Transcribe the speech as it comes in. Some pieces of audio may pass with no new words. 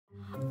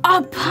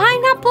Are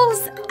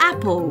pineapples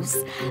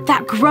apples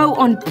that grow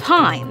on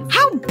pines?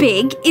 How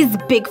big is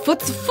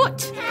Bigfoot's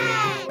foot?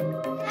 10,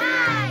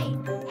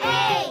 9,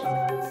 8,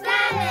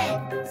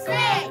 7, 6,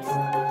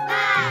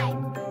 5,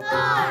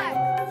 4,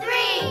 3,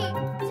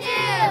 2,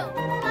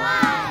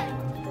 1.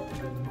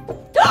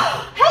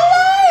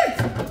 Hello!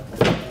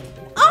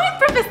 I'm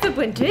Professor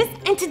Winters,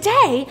 and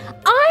today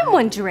I'm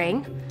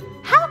wondering,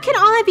 how can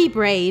I be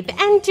brave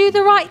and do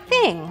the right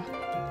thing?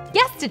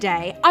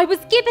 Yesterday, I was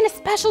given a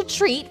special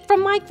treat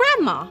from my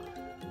grandma,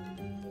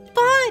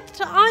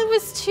 but I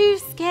was too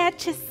scared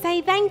to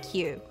say thank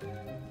you.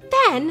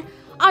 Then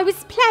I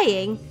was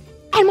playing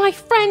and my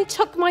friend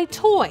took my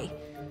toy,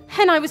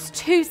 and I was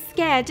too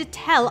scared to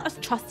tell a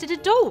trusted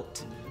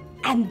adult.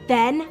 And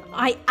then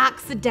I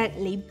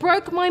accidentally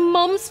broke my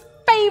mom's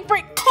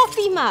favorite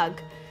coffee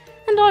mug,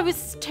 and I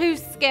was too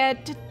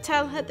scared to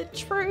tell her the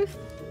truth.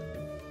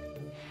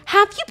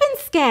 Have you been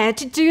scared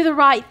to do the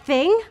right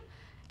thing?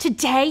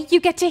 Today,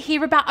 you get to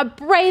hear about a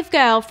brave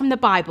girl from the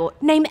Bible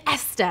named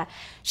Esther.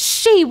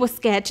 She was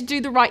scared to do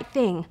the right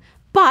thing,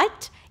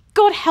 but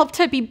God helped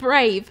her be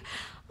brave.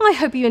 I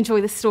hope you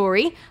enjoy the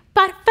story.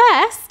 But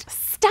first,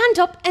 stand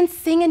up and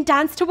sing and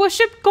dance to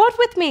worship God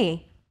with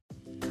me.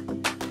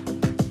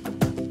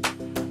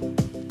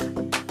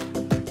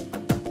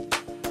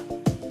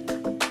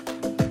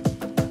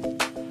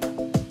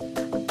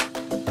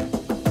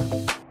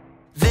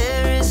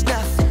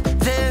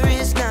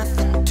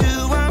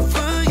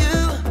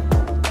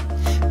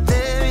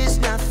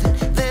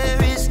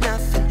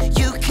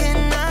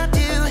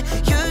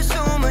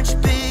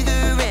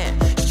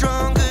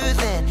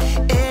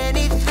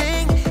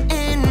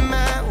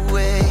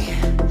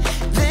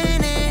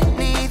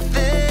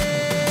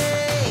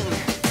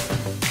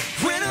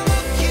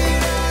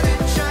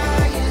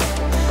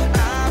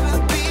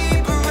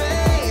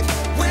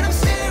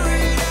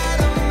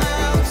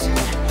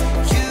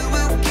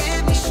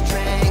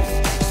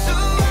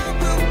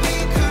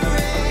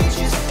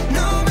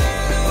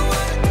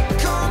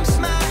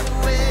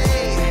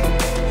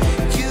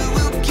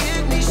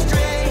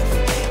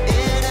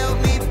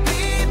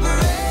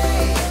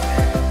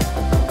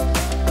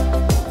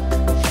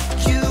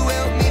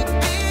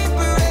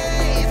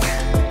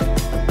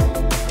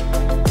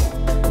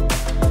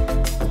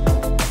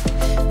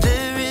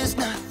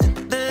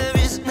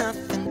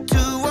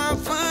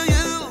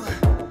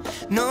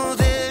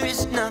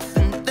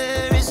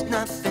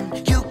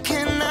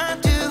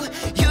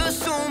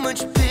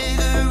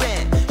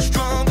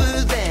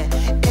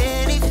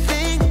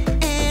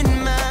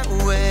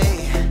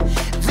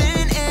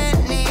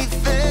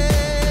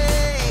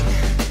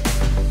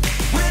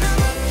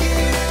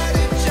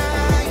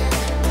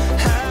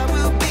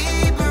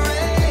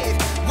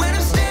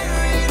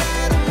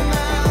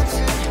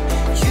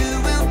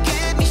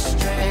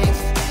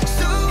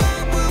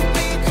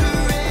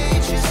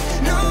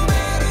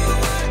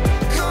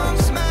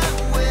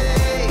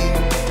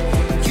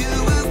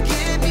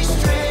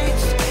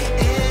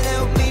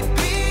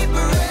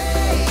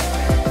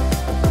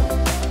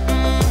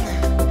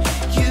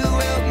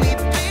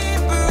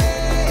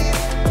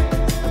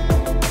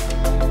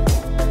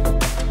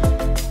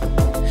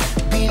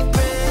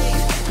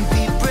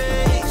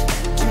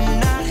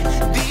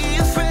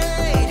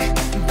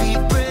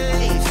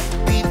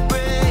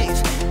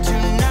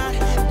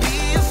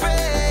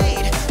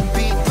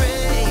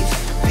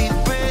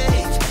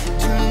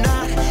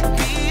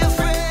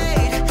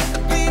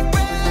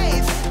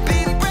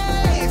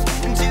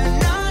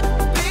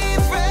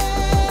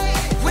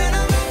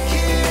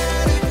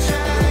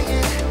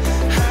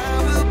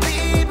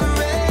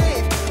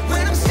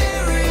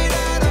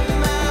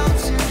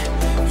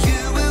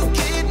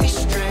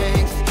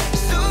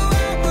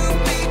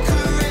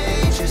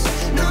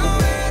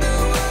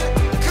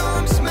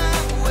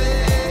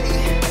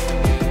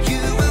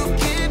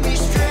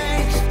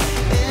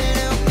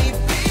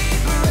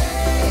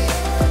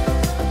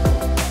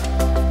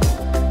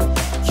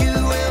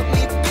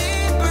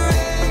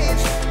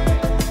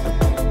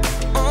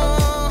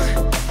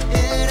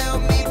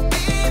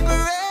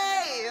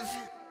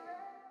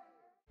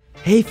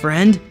 Hey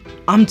friend,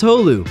 I'm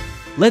Tolu.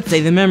 Let's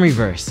say the memory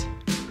verse.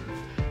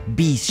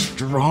 Be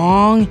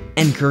strong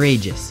and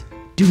courageous.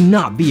 Do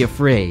not be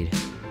afraid,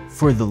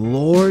 for the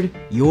Lord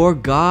your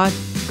God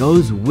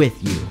goes with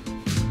you.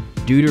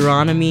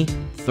 Deuteronomy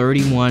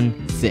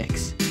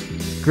 31:6.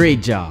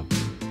 Great job.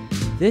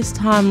 This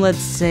time let's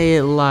say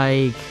it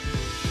like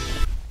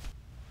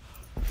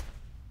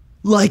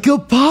a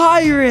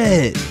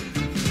pirate.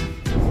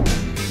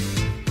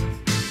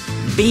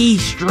 Be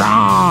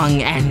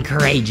strong and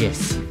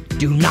courageous.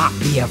 Do not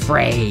be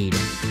afraid,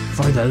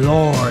 for the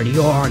Lord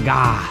your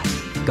God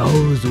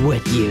goes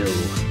with you.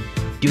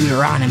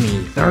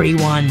 Deuteronomy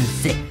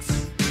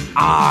 31:6.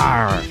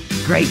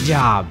 Great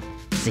job.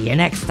 See you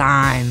next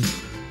time.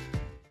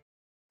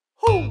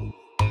 Ho,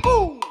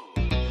 ho.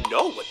 You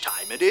know what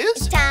time it is?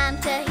 It's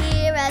time to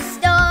hear a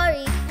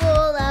story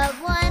full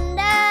of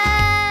wonder.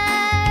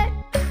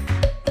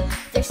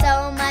 There's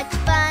so much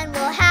fun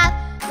we'll have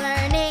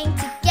learning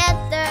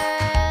together.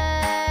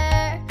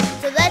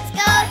 So let's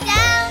go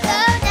down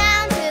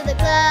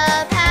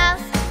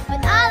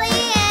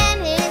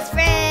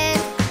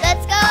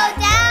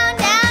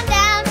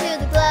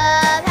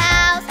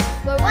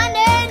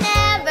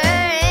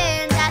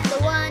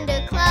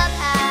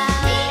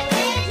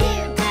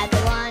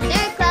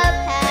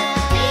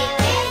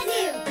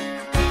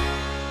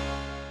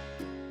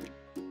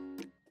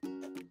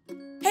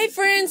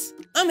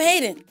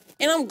Hayden,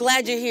 and I'm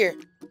glad you're here.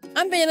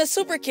 I'm being a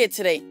super kid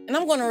today, and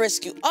I'm going to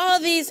rescue all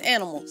these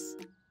animals.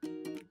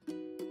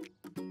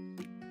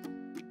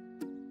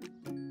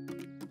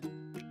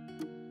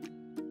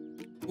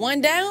 One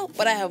down,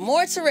 but I have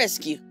more to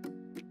rescue.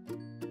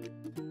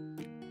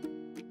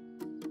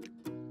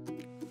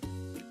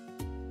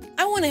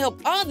 I want to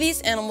help all these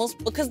animals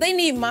because they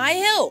need my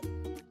help.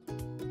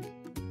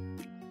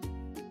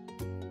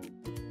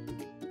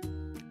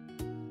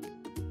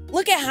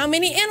 Look at how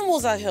many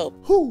animals I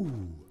helped. Who?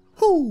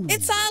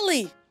 It's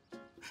Ollie.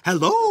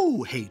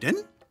 Hello,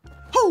 Hayden.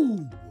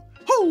 Who?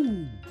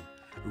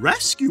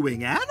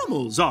 Rescuing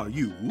animals, are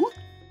you?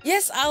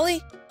 Yes,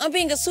 Ollie. I'm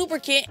being a super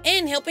kid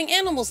and helping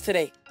animals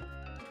today.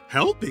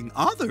 Helping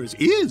others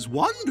is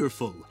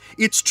wonderful.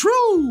 It's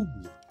true.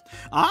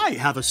 I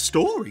have a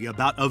story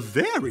about a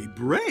very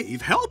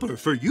brave helper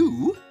for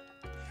you.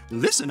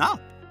 Listen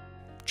up.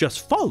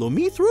 Just follow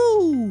me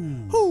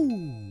through.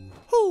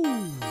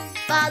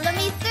 Follow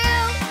me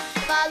through,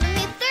 follow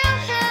me through,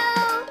 who?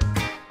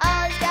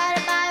 Ollie's got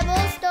a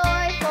Bible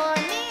story for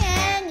me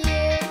and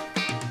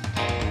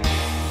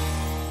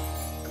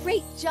you.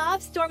 Great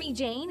job, Stormy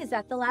Jane. Is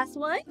that the last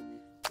one?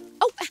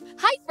 Oh,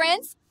 hi,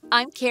 friends.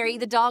 I'm Carrie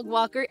the dog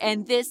walker,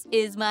 and this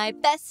is my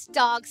best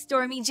dog,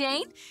 Stormy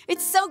Jane.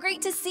 It's so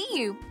great to see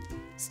you.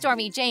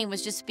 Stormy Jane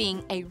was just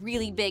being a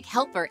really big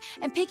helper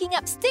and picking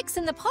up sticks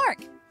in the park.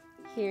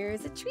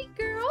 Here's a treat,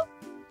 girl.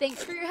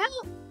 Thanks for your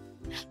help.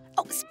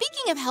 Oh,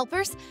 speaking of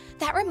helpers,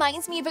 that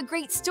reminds me of a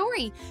great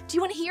story. Do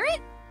you want to hear it?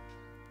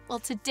 Well,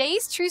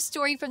 today's true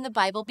story from the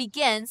Bible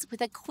begins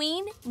with a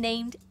queen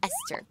named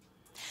Esther.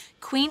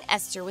 Queen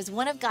Esther was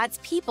one of God's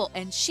people,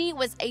 and she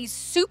was a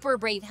super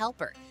brave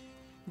helper.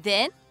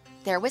 Then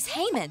there was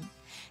Haman.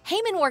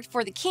 Haman worked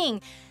for the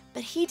king,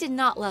 but he did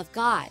not love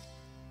God.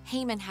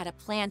 Haman had a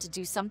plan to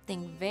do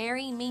something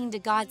very mean to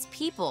God's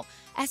people,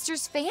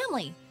 Esther's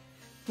family.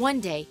 One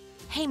day,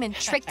 Haman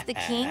tricked the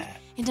king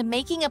into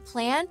making a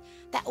plan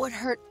that would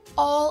hurt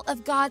all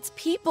of God's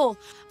people.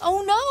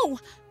 Oh no!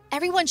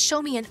 Everyone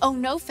show me an oh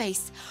no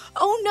face.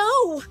 Oh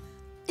no!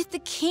 If the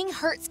king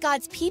hurts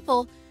God's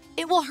people,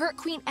 it will hurt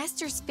Queen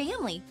Esther's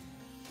family.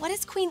 What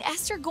is Queen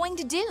Esther going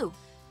to do?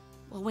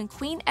 Well, when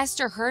Queen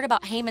Esther heard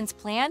about Haman's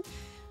plan,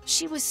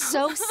 she was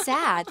so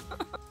sad.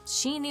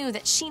 She knew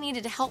that she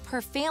needed to help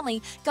her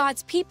family,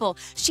 God's people.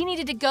 She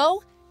needed to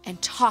go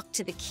and talk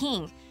to the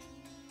king.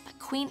 But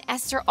Queen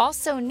Esther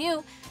also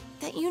knew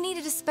that you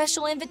needed a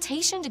special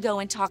invitation to go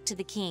and talk to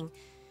the king.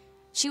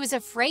 She was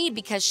afraid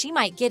because she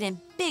might get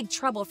in big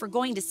trouble for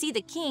going to see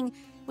the king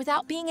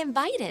without being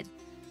invited.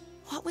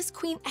 What was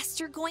Queen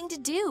Esther going to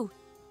do?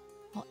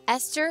 Well,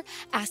 Esther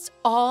asked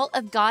all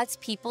of God's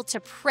people to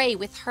pray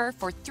with her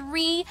for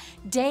 3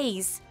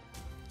 days.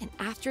 And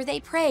after they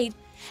prayed,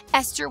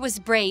 Esther was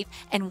brave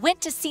and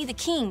went to see the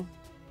king.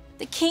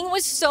 The king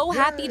was so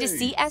happy to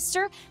see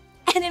Esther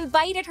and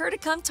invited her to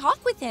come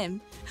talk with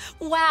him.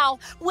 Wow,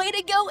 way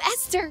to go,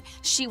 Esther!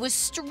 She was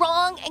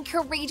strong and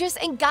courageous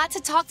and got to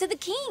talk to the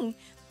king.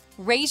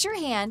 Raise your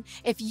hand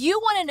if you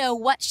want to know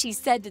what she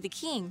said to the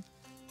king.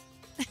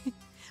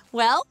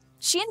 Well,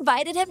 she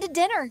invited him to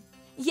dinner.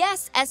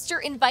 Yes, Esther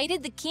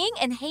invited the king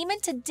and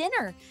Haman to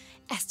dinner.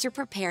 Esther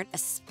prepared a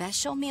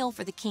special meal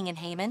for the king and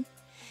Haman.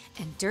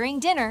 And during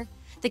dinner,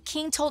 the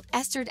king told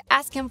Esther to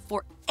ask him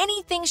for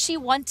anything she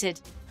wanted.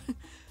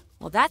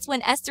 Well, that's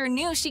when Esther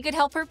knew she could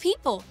help her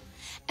people.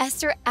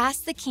 Esther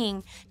asked the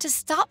king to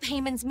stop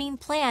Haman's mean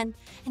plan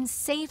and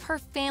save her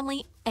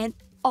family and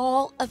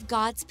all of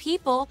God's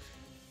people.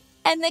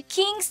 And the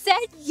king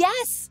said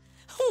yes.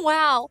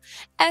 Wow,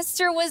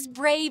 Esther was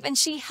brave and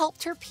she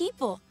helped her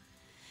people.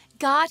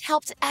 God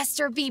helped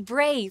Esther be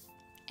brave,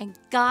 and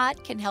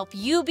God can help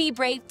you be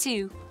brave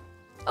too.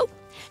 Oh,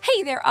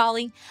 hey there,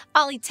 Ollie.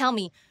 Ollie, tell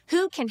me,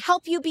 who can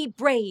help you be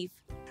brave?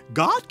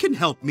 God can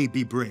help me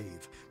be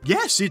brave.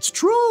 Yes, it's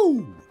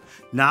true.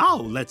 Now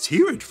let's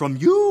hear it from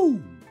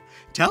you.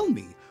 Tell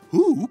me,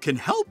 who can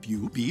help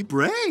you be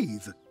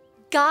brave?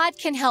 God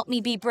can help me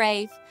be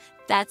brave.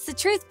 That's the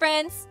truth,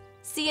 friends.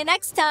 See you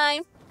next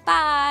time.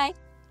 Bye.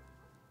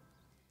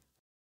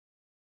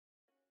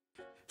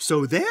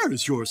 So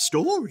there's your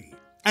story,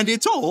 and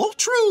it's all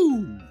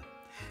true.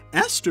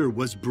 Esther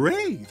was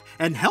brave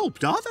and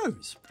helped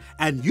others,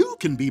 and you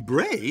can be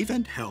brave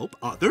and help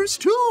others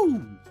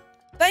too.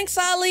 Thanks,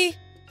 Ollie.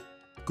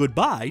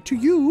 Goodbye to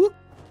you.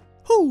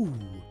 Hoo,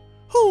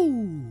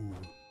 hoo.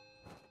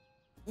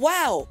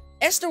 Wow,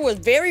 Esther was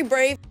very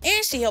brave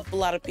and she helped a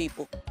lot of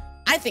people.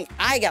 I think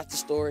I got the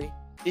story.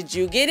 Did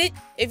you get it?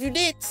 If you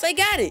did, say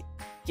got it.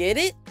 Get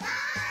it?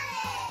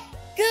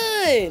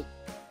 Good.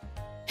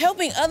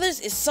 Helping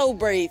others is so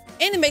brave,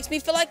 and it makes me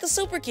feel like a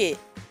super kid.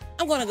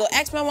 I'm gonna go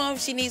ask my mom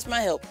if she needs my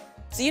help.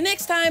 See you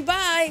next time,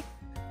 bye!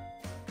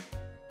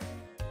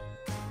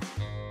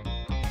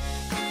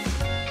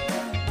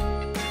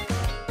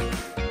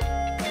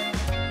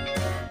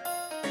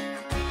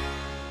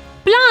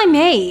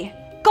 Blimey!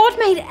 God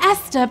made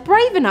Esther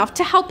brave enough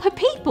to help her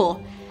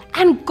people.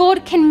 And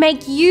God can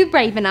make you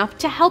brave enough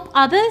to help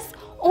others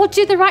or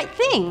do the right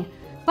thing.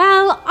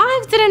 Well,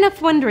 I've done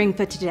enough wondering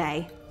for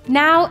today.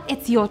 Now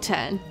it's your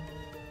turn.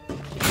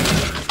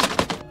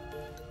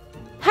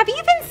 Have you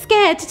been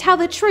scared to tell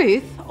the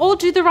truth or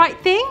do the right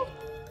thing?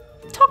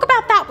 Talk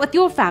about that with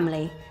your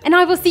family, and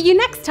I will see you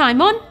next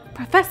time on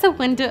Professor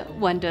Wonder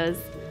Wonders.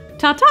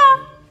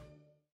 Ta-ta!